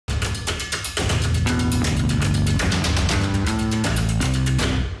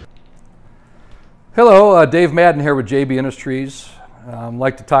Hello, Dave Madden here with JB Industries. I'd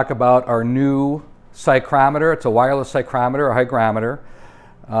like to talk about our new psychrometer. It's a wireless psychrometer or hygrometer.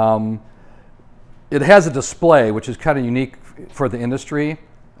 It has a display, which is kind of unique for the industry.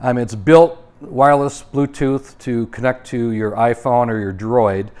 It's built wireless Bluetooth to connect to your iPhone or your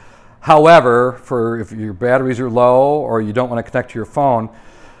Droid. However, if your batteries are low or you don't want to connect to your phone,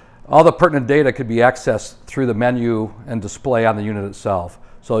 all the pertinent data could be accessed through the menu and display on the unit itself.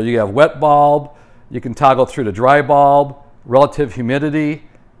 So you have wet bulb, you can toggle through to dry bulb, relative humidity,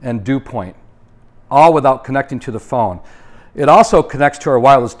 and dew point, all without connecting to the phone. It also connects to our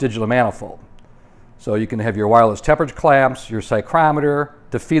wireless digital manifold. So you can have your wireless temperature clamps, your psychrometer,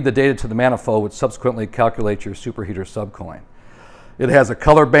 to feed the data to the manifold, which subsequently calculates your superheater subcoin. It has a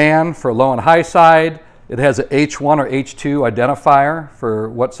color band for low and high side. It has an H1 or H2 identifier for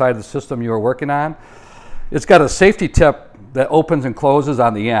what side of the system you are working on. It's got a safety tip that opens and closes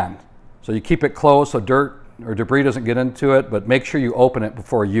on the end. So you keep it closed so dirt or debris doesn't get into it, but make sure you open it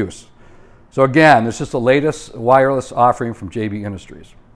before use. So again, this is the latest wireless offering from JB Industries.